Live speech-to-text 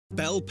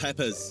Bell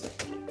peppers.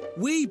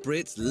 We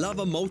Brits love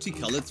a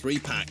multicoloured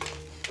three-pack.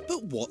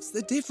 But what's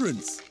the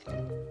difference?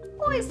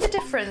 What is the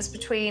difference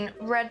between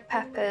red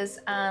peppers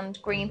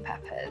and green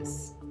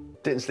peppers?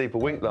 Didn't sleep a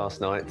wink last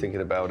night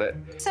thinking about it.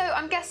 So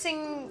I'm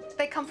guessing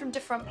they come from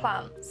different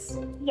plants?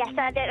 Yes, and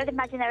I would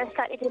imagine they're a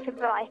slightly different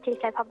variety,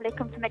 so probably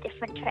come from a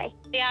different tree.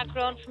 They are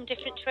grown from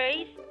different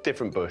trees?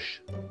 Different bush.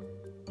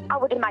 I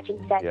would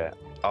imagine so. Yeah.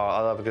 Oh,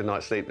 I'll have a good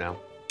night's sleep now.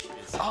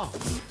 Oh,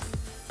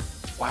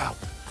 wow.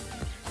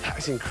 That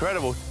is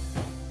incredible.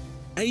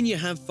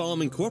 Ainyahav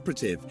Farming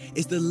Cooperative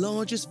is the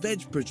largest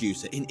veg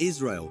producer in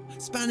Israel,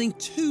 spanning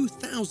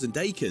 2,000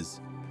 acres.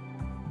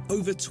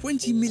 Over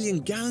 20 million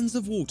gallons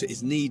of water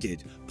is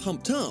needed,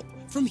 pumped up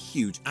from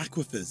huge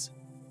aquifers.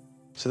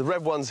 So the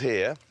red one's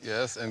here.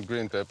 Yes, and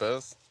green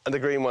peppers. And the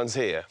green one's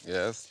here.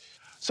 Yes.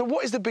 So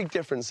what is the big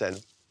difference then?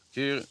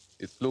 Here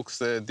it looks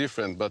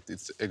different, but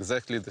it's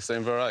exactly the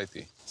same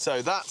variety.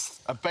 So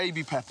that's a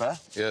baby pepper.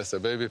 Yes, a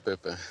baby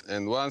pepper.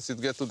 And once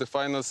it gets to the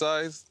final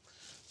size,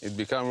 it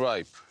becomes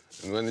ripe.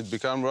 And when it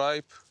becomes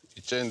ripe,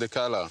 it changes the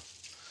color.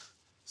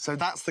 So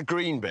that's the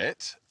green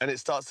bit, and it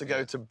starts to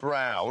go to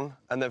brown,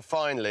 and then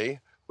finally,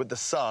 with the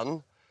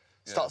sun,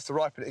 starts to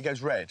ripen, it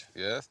goes red.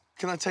 Yes.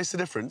 Can I taste the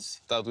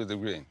difference? Start with the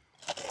green.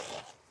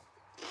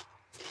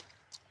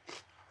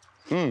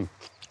 Mmm,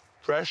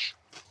 fresh.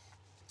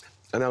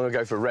 And then I'm gonna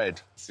go for red.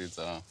 Seeds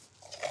are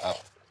up.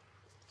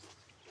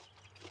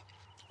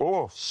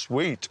 Oh,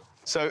 sweet.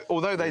 So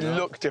although they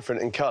look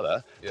different in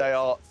colour, they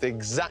are the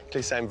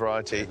exactly same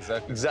variety,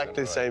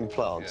 exactly the same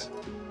plant.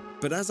 Yeah.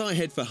 But as I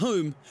head for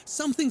home,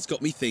 something's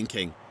got me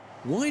thinking.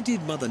 Why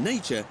did Mother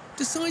Nature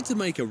decide to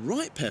make a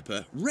ripe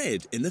pepper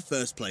red in the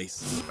first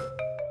place?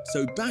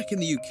 So back in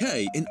the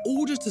UK, in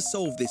order to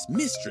solve this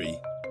mystery,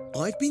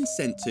 I've been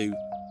sent to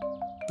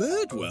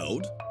Bird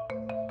World.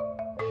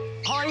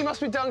 Hi, you must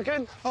be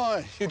Duncan.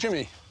 Hi, you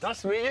Jimmy.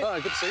 Nice to meet you.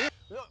 Hi, good to see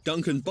you.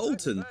 Duncan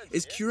Bolton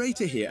is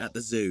curator here at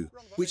the zoo,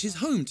 which is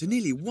home to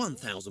nearly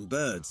 1,000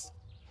 birds.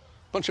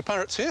 Bunch of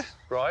parrots here.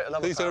 Right,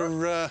 another These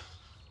parrot. are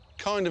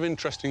kind of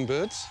interesting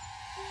birds.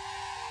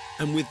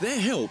 And with their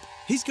help,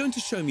 he's going to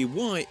show me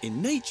why,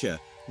 in nature,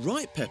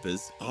 ripe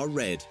peppers are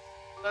red.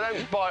 They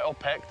don't bite or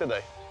peck, do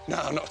they?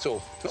 No, not at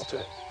all. Not at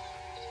all.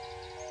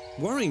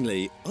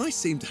 Worryingly, I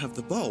seem to have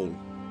the bowl.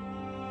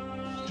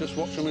 Just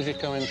watch them as you're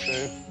coming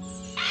through.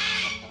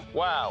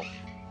 Wow.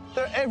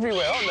 They're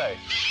everywhere, aren't they?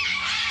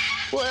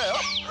 Well,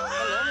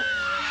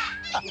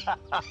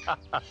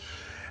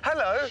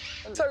 hello.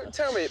 So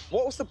tell me,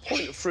 what was the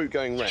point of fruit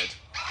going red?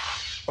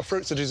 Well,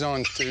 fruits are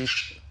designed to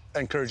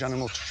encourage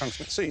animals to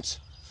transmit seeds.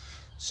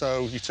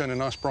 So you turn a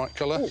nice bright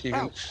colour. You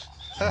can...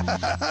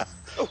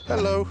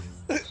 Hello.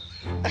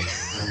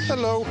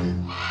 Hello.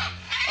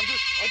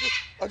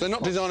 They're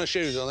not designer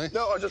shoes, are they?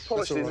 No, I just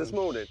polished these this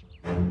morning.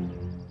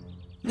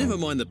 Never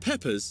mind the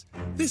peppers,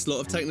 this lot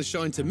have taken a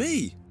shine to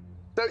me.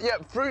 So, yeah,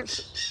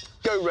 fruits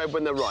go red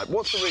when they're ripe.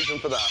 What's the reason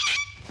for that?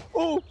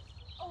 Oh!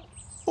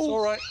 It's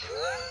all right.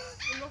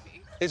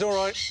 It's all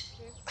right.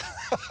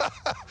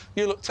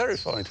 You look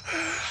terrified.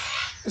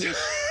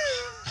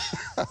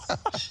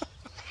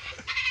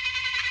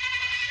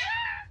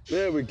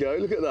 There we go,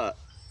 look at that.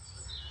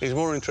 He's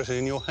more interested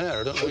in your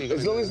hair. I don't know what you got.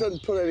 As long as it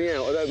doesn't pull any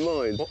out, I don't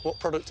mind. What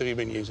product have you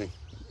been using?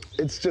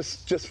 It's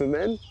just for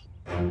men.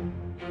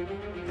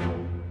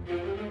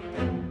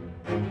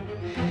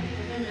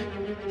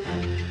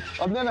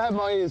 I've never had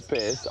my ears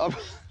pierced.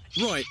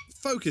 Right,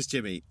 focus,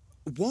 Jimmy.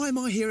 Why am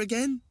I here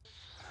again?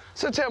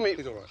 So tell me,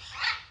 He's all right.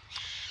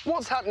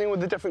 what's happening with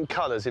the different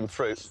colours in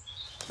fruit?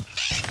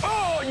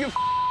 Oh, you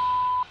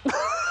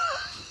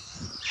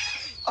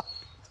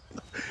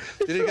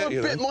Did he get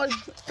you bit then? my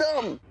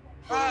thumb.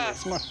 Ah,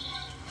 it's my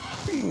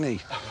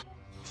beanie.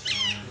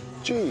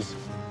 Jeez.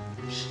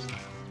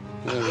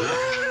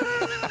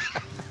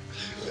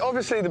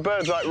 Obviously, the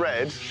birds like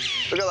red.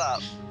 Look at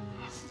that.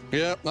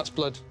 Yeah, that's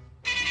blood.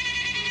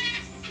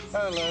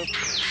 Hello.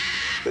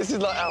 This is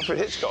like Alfred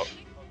Hitchcock.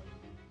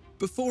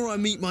 Before I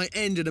meet my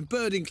end in a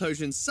bird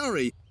enclosure in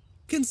Surrey,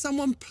 can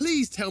someone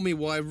please tell me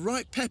why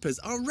ripe peppers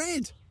are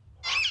red?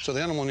 So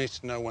the animal needs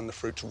to know when the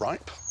fruit's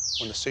ripe,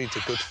 when the seeds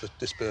are good for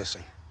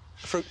dispersing.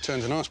 The fruit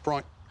turns a nice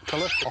bright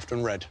colour,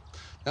 often red.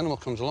 The animal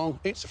comes along,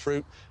 eats the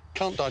fruit,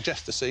 can't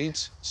digest the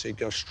seeds. The seed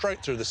goes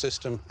straight through the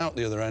system, out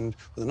the other end,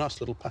 with a nice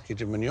little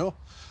package of manure,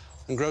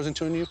 and grows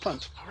into a new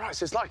plant. All right,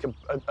 so it's like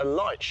a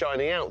light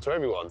shining out to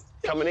everyone.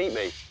 Come and eat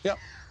me. Yep,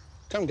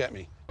 come get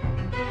me.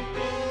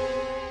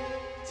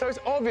 So it's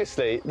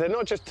obviously, they're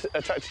not just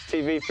attracted to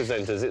TV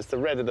presenters, it's the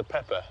red of the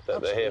pepper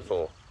that they're here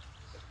for.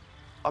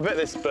 I bet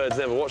this bird's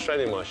never watched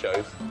any of my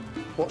shows.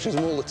 Watches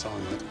them all the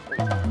time,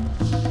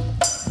 mate.